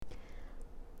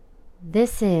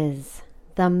This is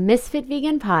the Misfit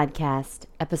Vegan Podcast,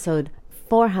 episode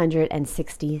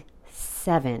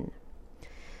 467.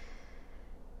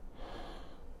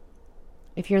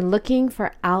 If you're looking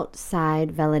for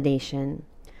outside validation,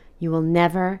 you will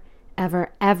never,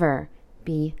 ever, ever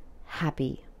be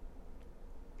happy.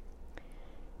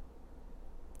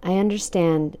 I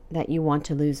understand that you want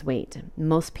to lose weight.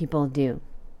 Most people do.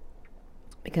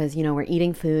 Because, we're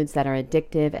eating foods that are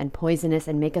addictive and poisonous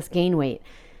and make us gain weight.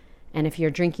 And if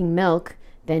you're drinking milk,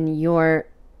 then you're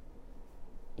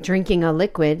drinking a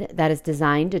liquid that is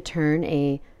designed to turn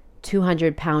a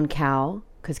 200-pound cow,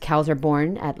 because cows are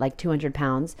born at like 200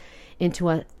 pounds, into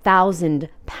a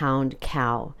 1,000-pound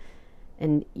cow.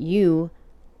 And you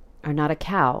are not a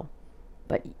cow.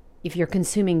 But if you're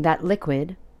consuming that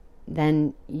liquid,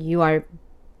 then you are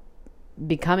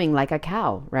becoming like a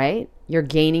cow, right? You're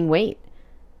gaining weight.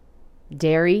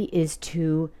 Dairy is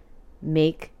to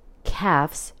make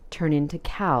calves turn into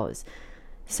cows.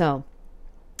 So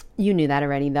you knew that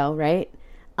already though, right?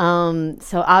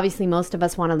 So obviously most of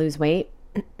us want to lose weight.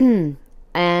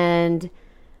 And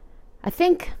I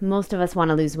think most of us want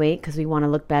to lose weight because we want to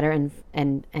look better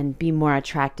and be more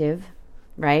attractive,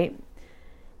 right?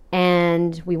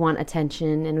 And we want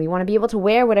attention, and we want to be able to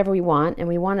wear whatever we want, and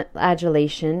we want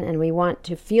adulation, and we want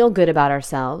to feel good about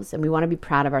ourselves, and we want to be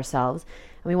proud of ourselves,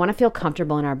 and we want to feel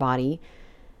comfortable in our body.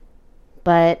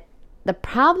 But the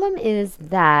problem is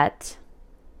that,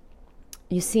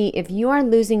 you see, if you are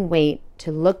losing weight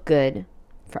to look good,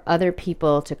 for other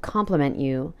people to compliment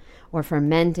you, or for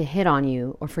men to hit on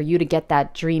you, or for you to get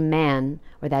that dream man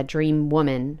or that dream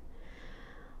woman,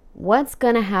 what's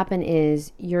going to happen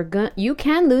is you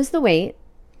can lose the weight,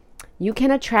 you can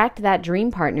attract that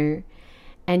dream partner,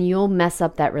 and you'll mess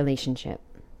up that relationship.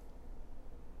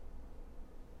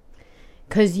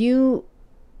 Because you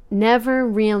never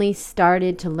really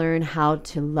started to learn how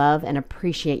to love and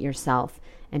appreciate yourself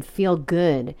and feel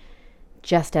good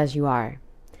just as you are.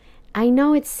 I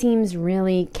know it seems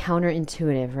really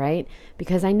counterintuitive, right?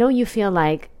 Because I know you feel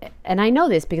like, and I know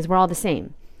this because we're all the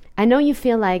same, I know you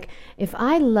feel like if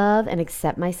I love and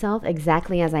accept myself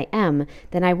exactly as I am,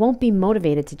 then I won't be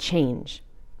motivated to change.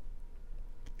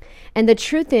 And the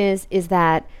truth is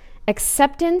that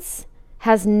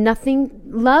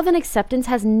love and acceptance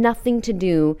has nothing to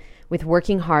do with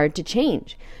working hard to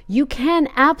change. You can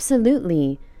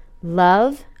absolutely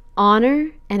love,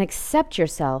 honor, and accept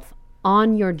yourself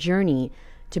on your journey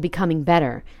to becoming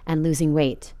better and losing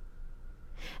weight.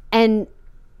 And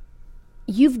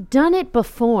you've done it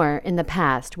before in the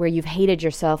past where you've hated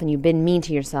yourself and you've been mean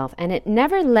to yourself, and it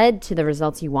never led to the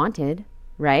results you wanted,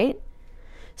 right?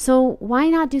 So why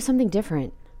not do something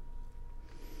different?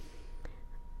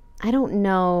 I don't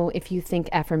know if you think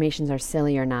affirmations are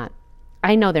silly or not.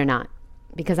 I know they're not,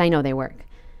 because I know they work.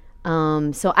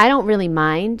 So I don't really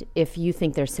mind if you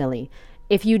think they're silly.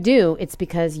 If you do, it's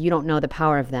because you don't know the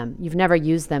power of them. You've never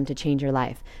used them to change your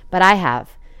life. But I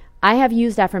have. I have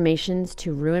used affirmations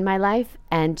to ruin my life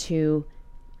and to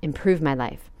improve my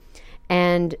life.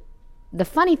 And the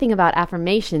funny thing about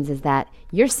affirmations is that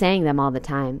you're saying them all the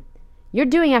time. You're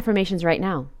doing affirmations right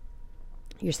now.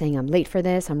 You're saying, I'm late for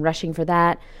this, I'm rushing for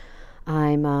that,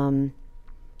 I'm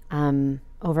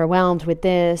overwhelmed with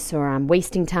this, or I'm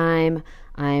wasting time,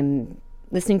 I'm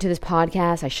listening to this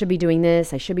podcast, I should be doing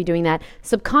this, I should be doing that.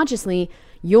 Subconsciously,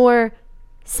 you're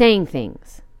saying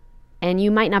things. And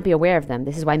you might not be aware of them.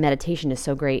 This is why meditation is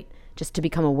so great, just to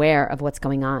become aware of what's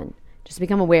going on, just to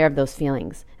become aware of those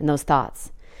feelings and those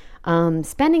thoughts.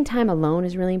 Spending time alone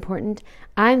is really important.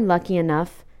 I'm lucky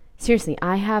enough, seriously,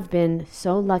 I have been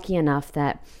so lucky enough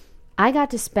that I got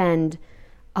to spend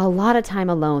a lot of time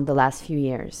alone the last few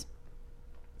years.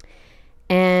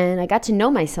 And I got to know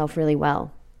myself really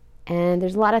well. And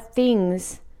there's a lot of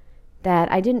things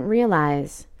that I didn't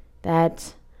realize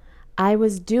that I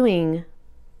was doing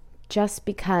just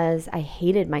because I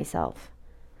hated myself,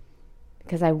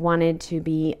 because I wanted to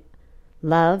be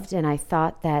loved, and I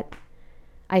thought that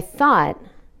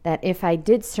if I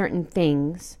did certain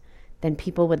things, then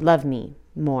people would love me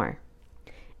more.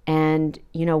 And,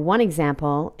 one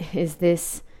example is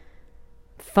this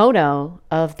photo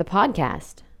of the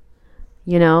podcast.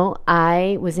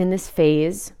 I was in this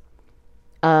phase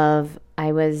of,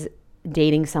 I was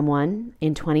dating someone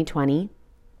in 2020.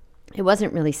 It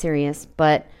wasn't really serious,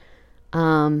 but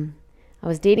I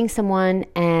was dating someone,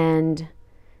 and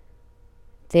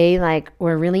they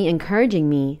were really encouraging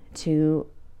me to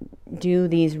do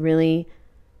these really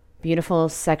beautiful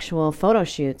sexual photo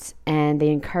shoots, and they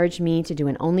encouraged me to do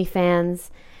an OnlyFans,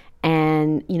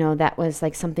 and that was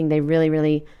something they really,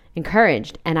 really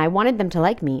encouraged, and I wanted them to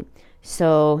like me.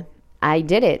 So I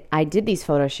did it. I did these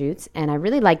photo shoots and I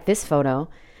really like this photo.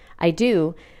 I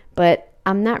do, but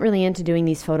I'm not really into doing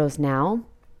these photos now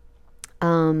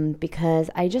because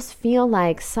I just feel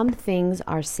like some things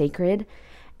are sacred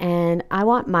and I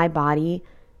want my body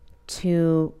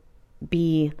to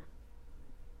be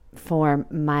for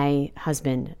my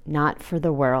husband, not for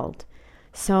the world.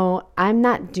 So I'm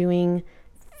not doing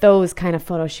those kind of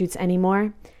photo shoots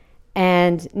anymore.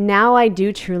 And now I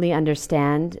do truly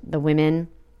understand the women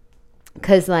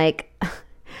because like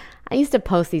I used to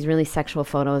post these really sexual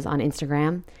photos on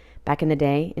Instagram back in the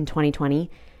day in 2020.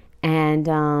 And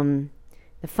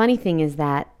the funny thing is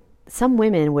that some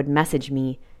women would message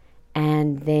me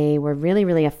and they were really,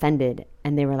 really offended.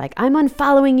 And they were like, I'm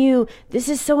unfollowing you. This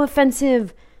is so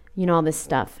offensive. You know, all this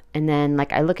stuff. And then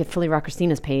like I look at Fully Raw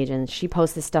Christina's page and she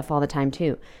posts this stuff all the time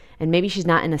too. And maybe she's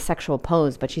not in a sexual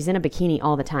pose, but she's in a bikini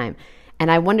all the time.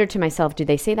 And I wonder to myself, do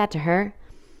they say that to her?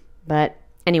 But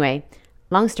anyway,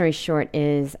 long story short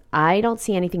is I don't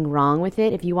see anything wrong with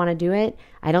it if you want to do it.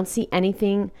 I don't see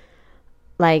anything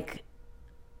like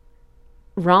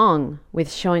wrong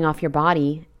with showing off your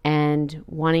body and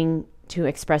wanting to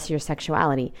express your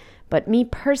sexuality. But me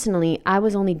personally, I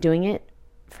was only doing it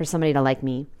for somebody to like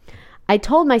me. I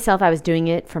told myself I was doing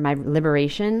it for my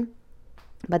liberation,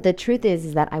 but the truth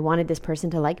is that I wanted this person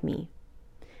to like me.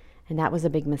 And that was a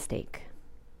big mistake.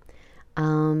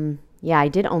 Yeah, I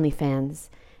did OnlyFans,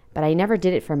 but I never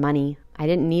did it for money. I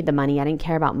didn't need the money. I didn't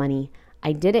care about money.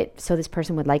 I did it so this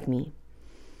person would like me.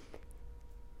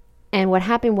 And what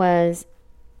happened was,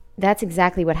 that's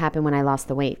exactly what happened when I lost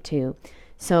the weight too.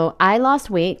 So I lost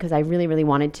weight because I really, really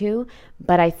wanted to,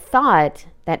 but I thought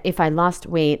that if I lost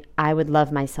weight, I would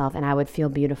love myself and I would feel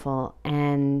beautiful.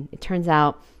 And it turns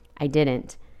out I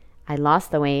didn't. I lost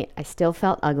the weight. I still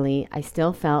felt ugly. I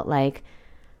still felt like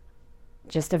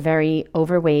just a very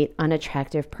overweight,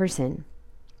 unattractive person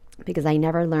because I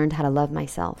never learned how to love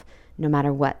myself no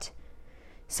matter what.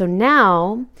 So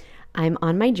now I'm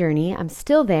on my journey. I'm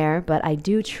still there, but I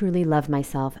do truly love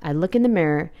myself. I look in the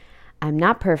mirror. I'm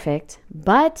not perfect,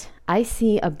 but I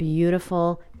see a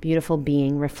beautiful, beautiful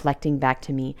being reflecting back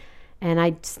to me. And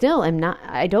I still am not,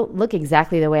 I don't look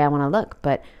exactly the way I want to look,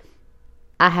 but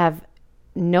I have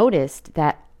noticed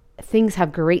that things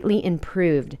have greatly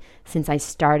improved since I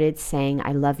started saying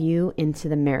I love you into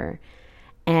the mirror.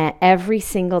 And every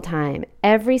single time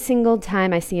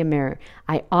I see a mirror,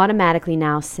 I automatically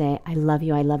now say, I love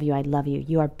you, I love you, I love you.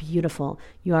 You are beautiful.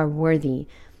 You are worthy.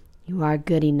 You are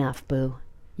good enough, boo.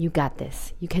 You got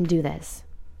this. You can do this.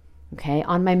 Okay?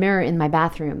 On my mirror in my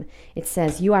bathroom, it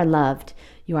says, you are loved.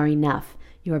 You are enough.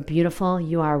 You are beautiful.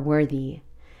 You are worthy.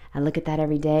 I look at that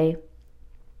every day.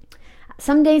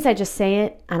 Some days I just say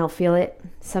it. I don't feel it.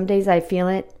 Some days I feel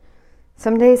it.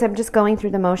 Some days I'm just going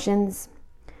through the motions.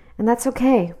 And that's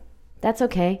okay. That's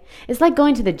okay. It's like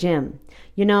going to the gym.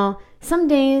 You know, some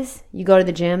days you go to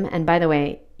the gym, and by the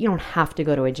way, you don't have to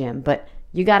go to a gym, but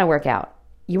you got to work out.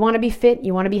 You want to be fit,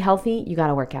 you want to be healthy, you got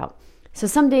to work out. So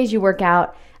some days you work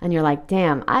out and you're like,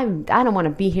 damn, I don't want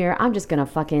to be here. I'm just going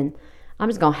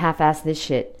to half-ass this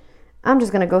shit. I'm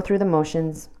just going to go through the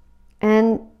motions.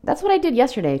 And that's what I did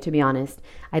yesterday, to be honest.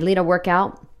 I lead a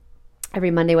workout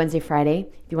every Monday, Wednesday, Friday.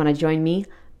 If you want to join me,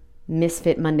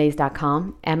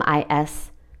 misfitmondays.com,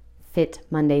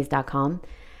 misfitmondays.com.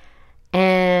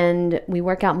 And we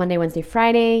work out Monday, Wednesday,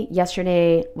 Friday.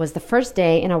 Yesterday was the first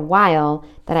day in a while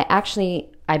that I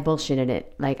bullshitted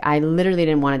it. Like, I literally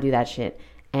didn't want to do that shit.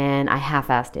 And I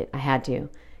half-assed it. I had to.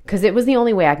 Because it was the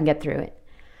only way I can get through it.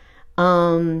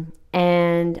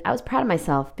 And I was proud of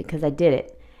myself because I did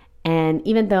it. And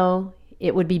even though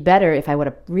it would be better if I would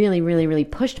have really, really, really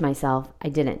pushed myself, I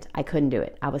didn't. I couldn't do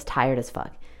it. I was tired as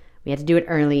fuck. We had to do it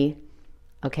early,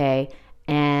 okay?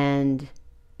 And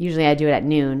usually I do it at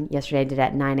noon. Yesterday I did it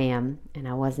at 9 a.m. and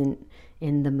I wasn't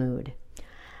in the mood.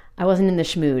 I wasn't in the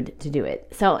schmood to do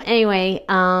it. So anyway,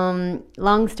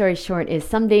 long story short is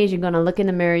some days you're going to look in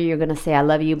the mirror, you're going to say, I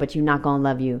love you, but you're not going to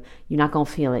love you. You're not going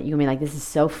to feel it. You're going to be like, this is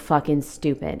so fucking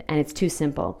stupid. And it's too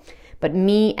simple. But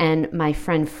me and my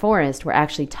friend Forrest were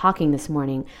actually talking this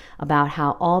morning about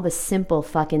how all the simple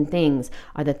fucking things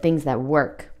are the things that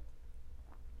work.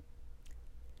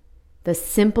 The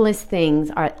simplest things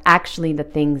are actually the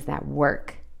things that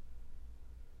work.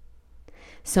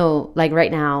 So like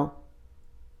right now,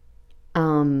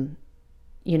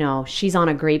 she's on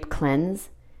a grape cleanse.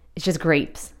 It's just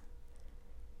grapes.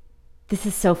 This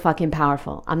is so fucking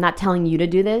powerful. I'm not telling you to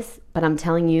do this, but I'm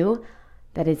telling you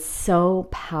that it's so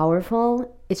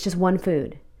powerful. It's just one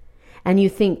food. And you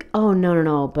think, oh,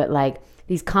 no, but like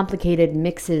these complicated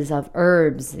mixes of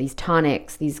herbs, these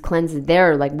tonics, these cleanses,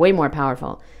 they're like way more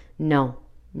powerful. No.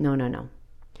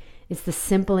 It's the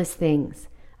simplest things.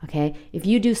 Okay? If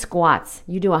you do squats,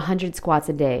 you do 100 squats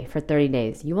a day for 30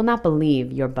 days, you will not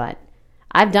believe your butt.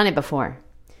 I've done it before.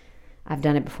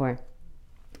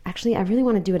 Actually, I really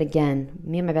want to do it again.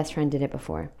 Me and my best friend did it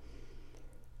before.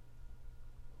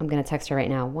 I'm going to text her right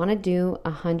now. Want to do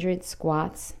 100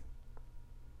 squats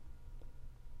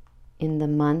in the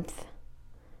month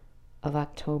of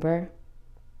October?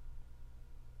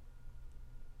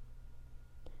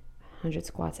 100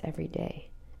 squats every day.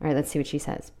 All right, let's see what she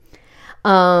says.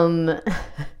 I'm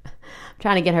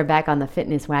trying to get her back on the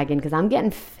fitness wagon because I'm getting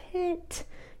fit,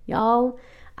 y'all.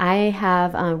 I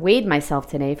have weighed myself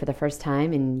today for the first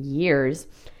time in years,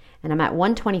 and I'm at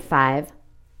 125.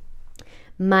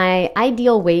 My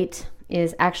ideal weight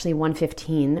is actually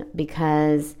 115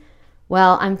 because,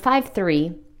 well, I'm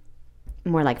 5'3",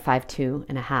 more like 5'2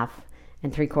 and a half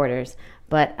and 3/4,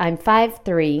 but I'm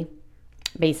 5'3",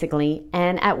 basically,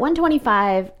 and at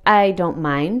 125 I don't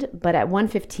mind, but at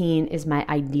 115 is my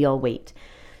ideal weight.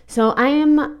 So I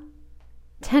am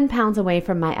 10 pounds away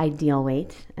from my ideal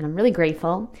weight, and I'm really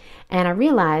grateful. And I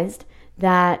realized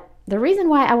that the reason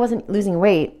why I wasn't losing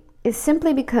weight is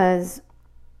simply because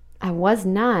I was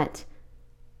not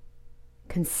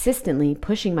consistently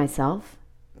pushing myself,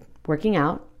 working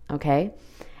out, okay?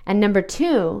 And number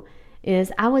two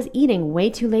is I was eating way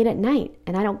too late at night,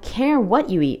 and I don't care what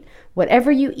you eat.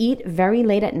 Whatever you eat very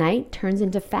late at night turns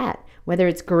into fat, whether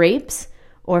it's grapes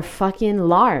or fucking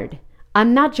lard.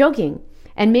 I'm not joking.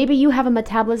 And maybe you have a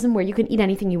metabolism where you can eat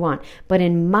anything you want. But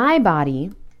in my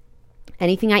body,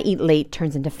 anything I eat late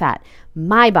turns into fat.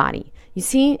 My body. You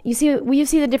see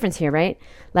the difference here, right?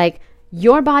 Like,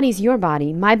 your body's your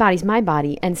body, my body's my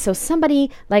body. And so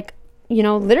somebody like,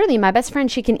 literally my best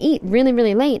friend, she can eat really,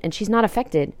 really late and she's not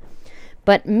affected.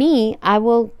 But me, I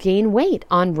will gain weight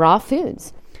on raw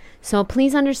foods. So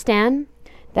please understand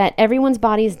that everyone's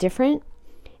body is different.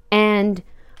 And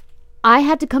I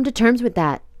had to come to terms with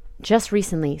that just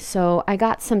recently. So I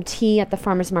got some tea at the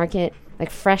farmer's market, like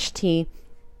fresh tea,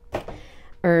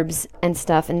 herbs and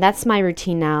stuff. And that's my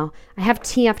routine now. I have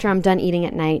tea after I'm done eating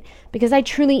at night because I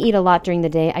truly eat a lot during the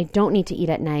day. I don't need to eat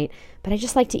at night, but I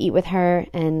just like to eat with her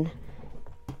and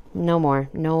no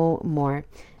more.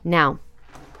 Now,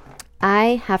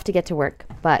 I have to get to work,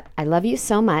 but I love you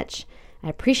so much. I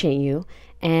appreciate you.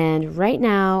 And right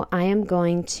now I am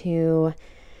going to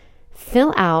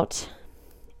fill out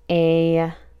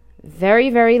a very,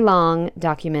 very long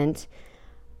document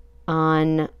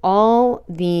on all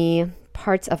the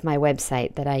parts of my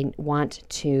website that I want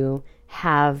to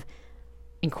have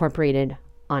incorporated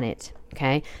on it.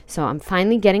 Okay. So I'm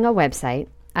finally getting a website.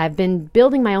 I've been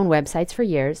building my own websites for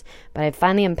years, but I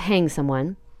finally am paying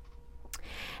someone.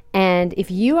 And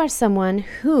if you are someone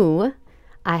who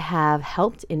I have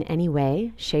helped in any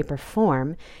way, shape, or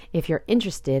form, if you're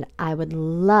interested, I would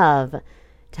love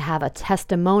to have a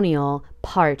testimonial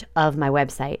part of my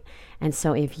website. And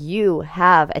so if you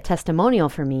have a testimonial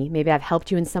for me, maybe I've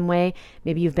helped you in some way,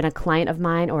 maybe you've been a client of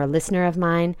mine or a listener of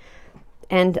mine,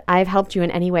 and I've helped you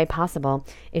in any way possible.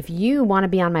 If you want to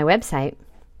be on my website,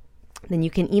 then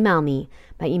you can email me.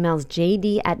 My email is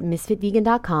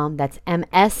jd@misfitvegan.com. That's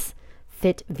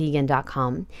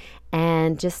msfitvegan.com.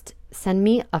 And just send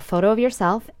me a photo of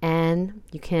yourself, and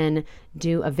you can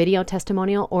do a video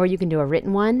testimonial or you can do a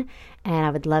written one. And I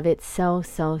would love it so,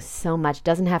 so, so much. It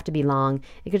doesn't have to be long.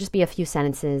 It could just be a few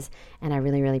sentences, and I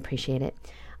really, really appreciate it.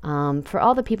 For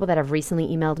all the people that have recently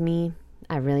emailed me,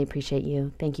 I really appreciate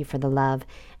you. Thank you for the love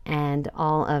and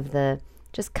all of the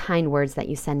just kind words that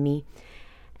you send me.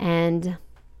 And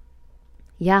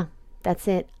yeah, that's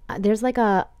it. There's like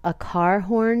a car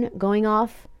horn going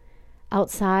off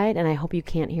outside, and I hope you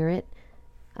can't hear it.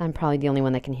 I'm probably the only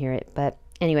one that can hear it. But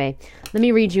anyway, let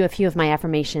me read you a few of my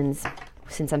affirmations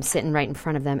since I'm sitting right in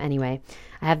front of them anyway.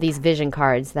 I have these vision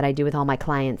cards that I do with all my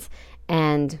clients.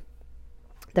 And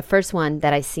the first one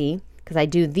that I see, because I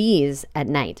do these at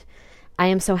night, I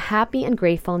am so happy and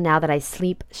grateful now that I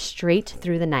sleep straight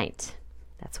through the night.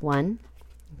 That's one.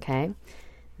 Okay.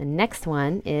 The next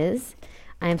one is,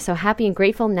 I am so happy and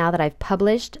grateful now that I've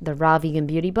published the Raw Vegan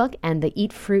Beauty book and the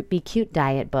Eat Fruit, Be Cute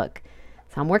diet book.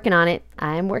 So I'm working on it.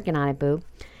 I'm working on it, boo.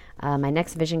 My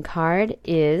next vision card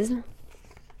is,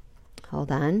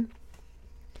 hold on.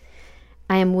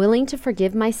 I am willing to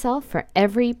forgive myself for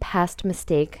every past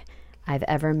mistake I've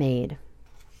ever made.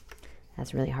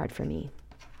 That's really hard for me.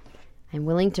 I'm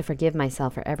willing to forgive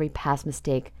myself for every past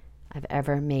mistake I've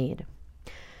ever made.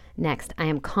 Next, I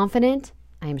am confident,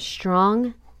 I am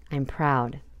strong, I'm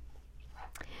proud.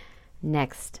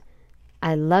 Next,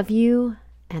 I love you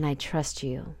and I trust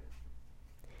you.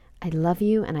 I love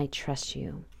you and I trust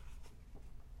you.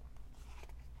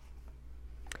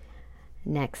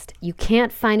 Next, you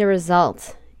can't find a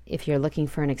result if you're looking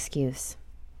for an excuse.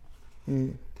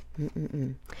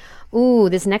 Ooh,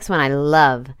 this next one I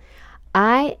love.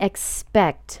 I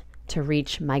expect to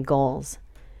reach my goals.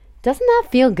 Doesn't that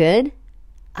feel good?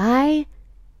 I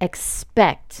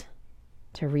expect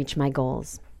to reach my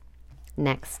goals.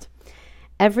 Next,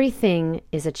 everything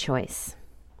is a choice.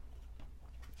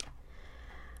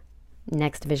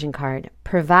 Next vision card.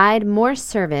 Provide more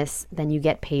service than you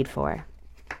get paid for.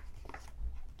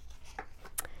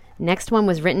 Next one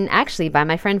was written actually by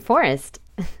my friend Forrest.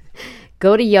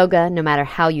 Go to yoga no matter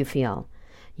how you feel.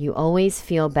 You always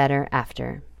feel better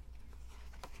after.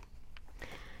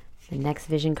 The next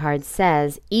vision card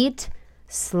says, eat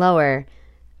slower,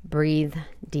 breathe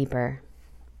deeper.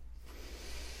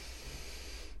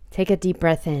 Take a deep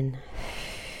breath in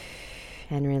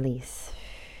and release.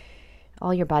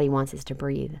 All your body wants is to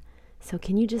breathe. So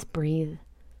can you just breathe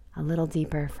a little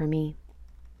deeper for me?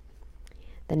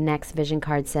 The next vision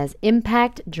card says,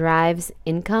 impact drives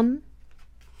income.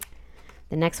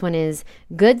 The next one is,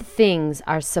 good things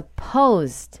are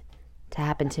supposed to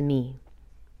happen to me.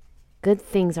 Good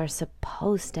things are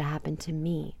supposed to happen to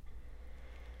me.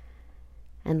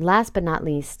 And last but not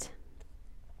least,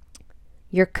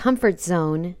 your comfort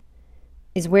zone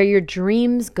is where your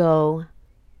dreams go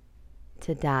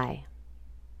to die.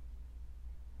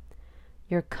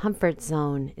 Your comfort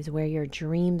zone is where your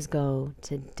dreams go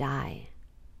to die.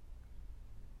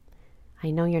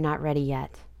 I know you're not ready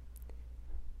yet,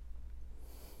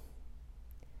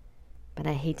 but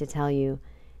I hate to tell you,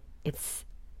 it's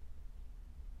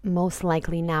most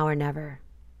likely now or never.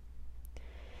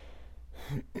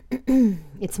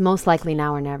 It's most likely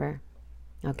now or never,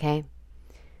 okay?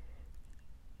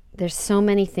 There's so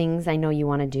many things I know you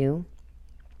want to do,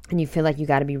 and you feel like you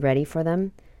got to be ready for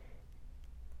them.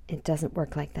 It doesn't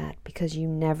work like that because you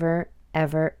never,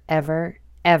 ever, ever,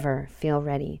 ever feel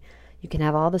ready. You can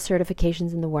have all the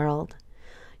certifications in the world.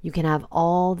 You can have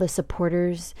all the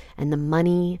supporters and the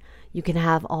money. You can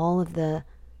have all of the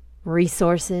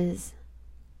resources.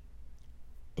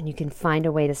 And you can find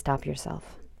a way to stop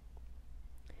yourself.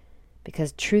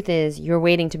 Because truth is, you're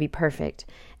waiting to be perfect.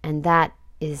 And that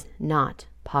is not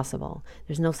possible.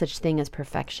 There's no such thing as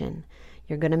perfection.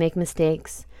 You're going to make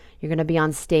mistakes. You're going to be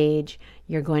on stage.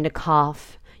 You're going to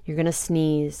cough. You're going to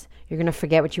sneeze. You're going to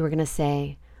forget what you were going to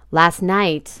say. Last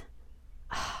night,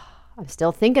 I'm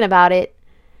still thinking about it.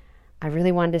 I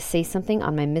really wanted to say something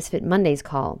on my Misfit Mondays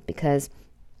call because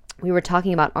we were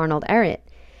talking about Arnold Ehret,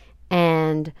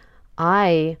 and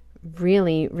I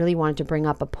really, really wanted to bring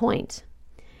up a point.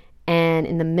 And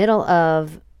in the middle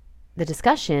of the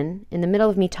discussion, in the middle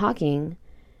of me talking,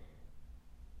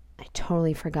 I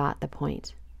totally forgot the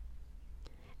point.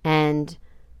 And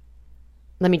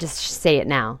let me just say it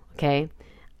now, okay?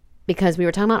 Because we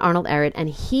were talking about Arnold Ehret, and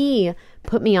he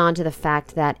put me on to the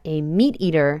fact that a meat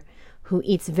eater who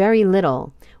eats very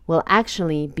little will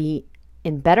actually be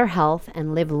in better health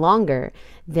and live longer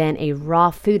than a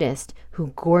raw foodist who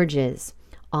gorges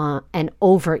and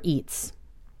overeats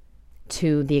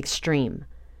to the extreme,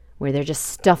 where they're just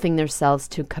stuffing themselves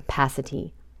to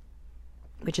capacity,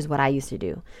 which is what I used to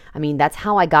do. I mean, that's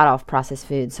how I got off processed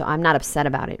food, so I'm not upset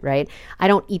about it, right? I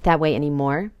don't eat that way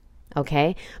anymore.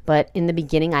 Okay, but in the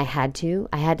beginning I had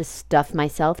to stuff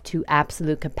myself to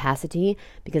absolute capacity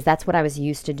because that's what I was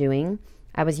used to doing.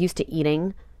 I was used to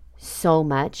eating so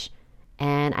much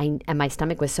and my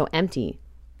stomach was so empty.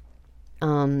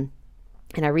 And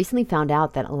I recently found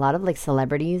out that a lot of like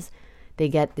celebrities, they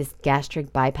get this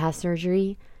gastric bypass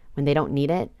surgery when they don't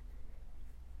need it.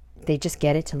 They just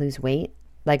get it to lose weight.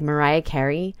 Like Mariah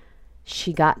Carey,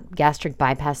 she got gastric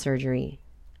bypass surgery.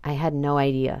 I had no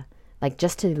idea. Like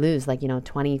just to lose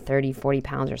 20, 30, 40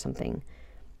 pounds or something.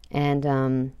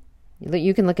 And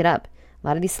you can look it up. A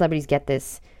lot of these celebrities get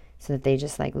this so that they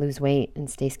just like lose weight and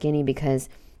stay skinny because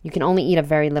you can only eat a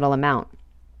very little amount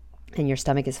and your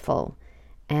stomach is full.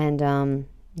 And,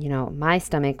 my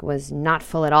stomach was not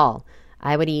full at all.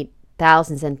 I would eat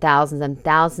thousands and thousands and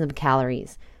thousands of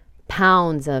calories,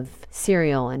 pounds of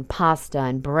cereal and pasta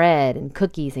and bread and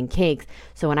cookies and cakes.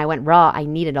 So when I went raw, I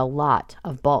needed a lot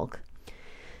of bulk.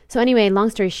 So anyway, long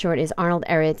story short is Arnold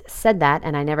Ehret said that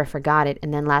and I never forgot it.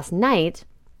 And then last night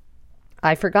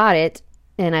I forgot it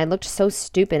and I looked so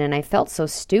stupid and I felt so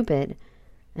stupid.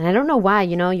 And I don't know why,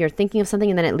 you're thinking of something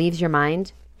and then it leaves your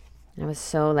mind. And I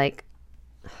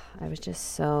was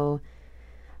just so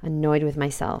annoyed with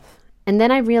myself. And then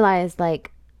I realized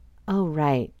oh,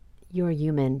 right, you're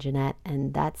human, Jeanette,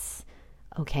 and that's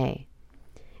okay.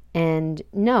 And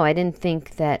no, I didn't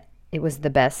think that it was the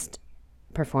best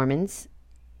performance.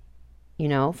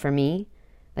 For me,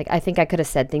 I think I could have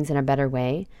said things in a better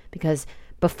way because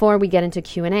before we get into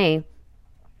Q&A,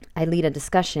 I lead a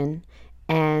discussion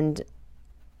and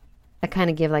I kind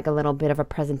of give like a little bit of a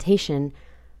presentation,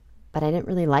 but I didn't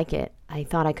really like it. I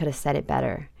thought I could have said it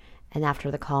better. And after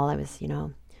the call, I was,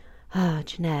 oh,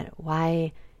 Jeanette,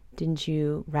 why didn't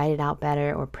you write it out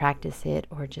better or practice it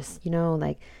or just,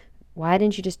 like, why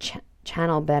didn't you just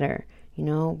channel better?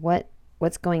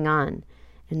 What's going on?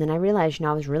 And then I realized,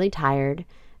 I was really tired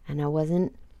and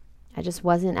I just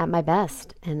wasn't at my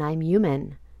best, and I'm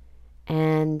human.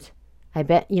 And I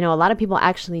bet, a lot of people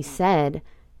actually said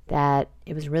that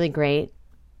it was really great,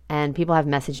 and people have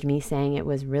messaged me saying it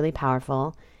was really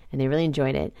powerful and they really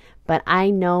enjoyed it. But I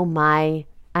know my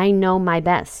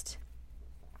best.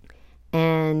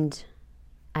 And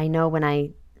I know when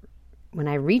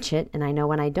I reach it, and I know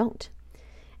when I don't.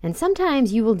 And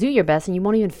sometimes you will do your best and you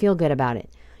won't even feel good about it.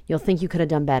 You'll think you could have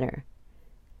done better.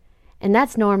 And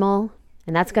that's normal,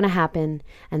 and that's going to happen,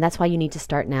 and that's why you need to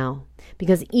start now.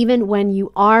 Because even when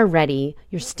you are ready,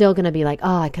 you're still going to be like,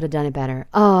 oh, I could have done it better.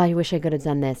 Oh, I wish I could have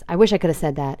done this. I wish I could have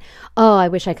said that. Oh, I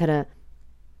wish I could have.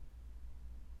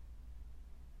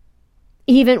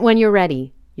 Even when you're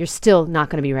ready, you're still not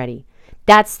going to be ready.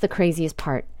 That's the craziest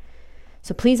part.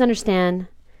 So please understand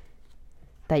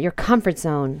that your comfort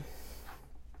zone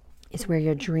is where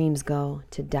your dreams go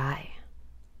to die.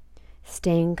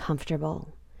 Staying comfortable,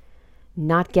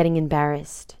 not getting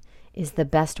embarrassed, is the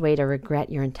best way to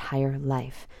regret your entire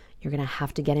life. You're going to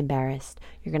have to get embarrassed.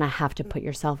 You're going to have to put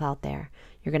yourself out there.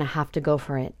 You're going to have to go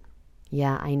for it.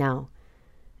 Yeah, I know.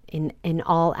 In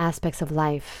all aspects of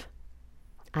life.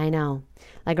 I know.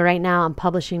 Like right now, I'm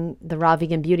publishing the Raw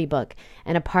Vegan Beauty book,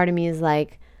 and a part of me is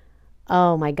like,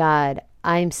 oh my God,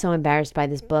 I'm so embarrassed by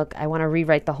this book. I want to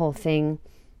rewrite the whole thing.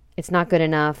 It's not good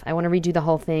enough. I want to redo the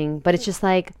whole thing. But it's just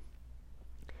like,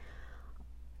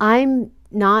 I'm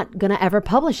not going to ever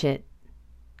publish it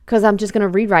because I'm just going to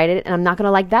rewrite it, and I'm not going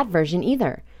to like that version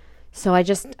either. So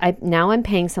now I'm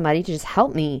paying somebody to just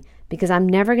help me because I'm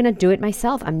never going to do it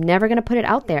myself. I'm never going to put it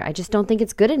out there. I just don't think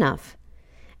it's good enough.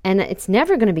 And it's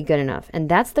never going to be good enough. And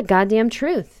that's the goddamn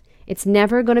truth. It's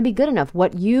never going to be good enough.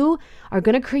 What you are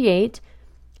going to create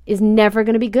is never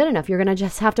going to be good enough. You're going to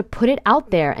just have to put it out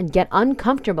there and get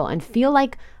uncomfortable and feel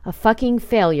like a fucking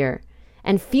failure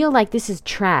and feel like this is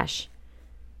trash.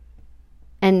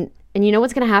 And you know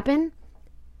what's going to happen?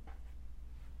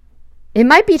 It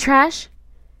might be trash,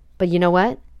 but you know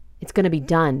what? It's going to be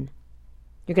done.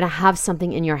 You're going to have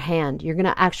something in your hand. You're going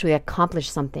to actually accomplish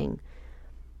something.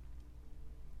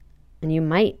 And you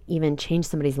might even change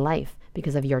somebody's life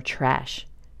because of your trash.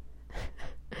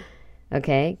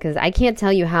 Okay? Because I can't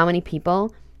tell you how many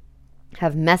people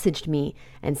have messaged me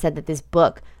and said that this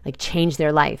book changed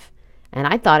their life. And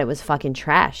I thought it was fucking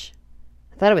trash.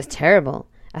 I thought it was terrible.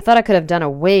 I thought I could have done a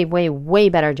way, way, way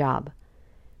better job.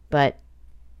 But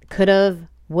could have,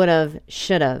 would have,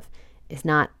 should have is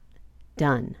not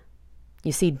done.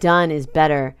 You see, done is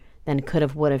better than could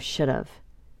have, would have, should have.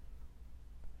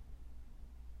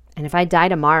 And if I die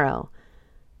tomorrow,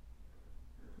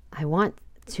 I want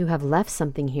to have left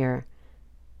something here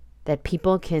that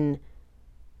people can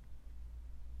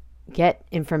get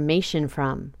information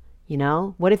from,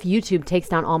 What if YouTube takes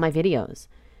down all my videos?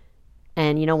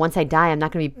 And, once I die, I'm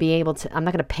not going to pay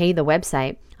the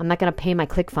website. I'm not going to pay my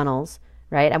ClickFunnels,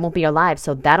 right? I won't be alive.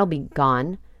 So that'll be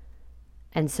gone.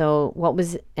 And so what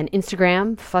was an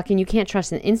Instagram? Fucking, you can't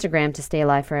trust an Instagram to stay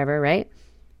alive forever, right?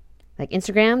 Like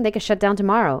Instagram, they could shut down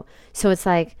tomorrow. So it's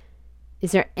like,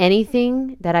 is there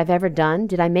anything that I've ever done?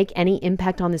 Did I make any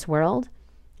impact on this world?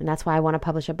 And that's why I want to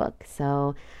publish a book.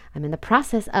 So I'm in the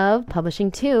process of publishing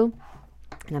 2.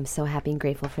 And I'm so happy and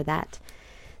grateful for that.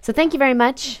 So thank you very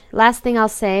much. Last thing I'll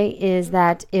say is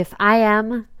that if I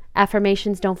am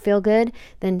affirmations don't feel good,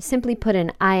 then simply put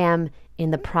an I am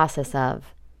in the process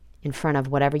of in front of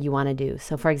whatever you want to do.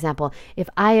 So for example, if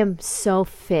I am so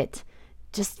fit,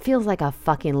 just feels like a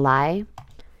fucking lie.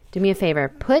 Do me a favor.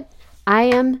 Put I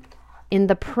am in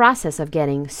the process of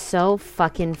getting so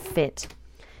fucking fit.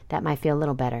 That might feel a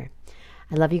little better.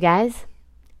 I love you guys.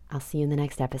 I'll see you in the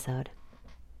next episode.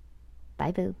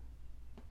 Bye, boo.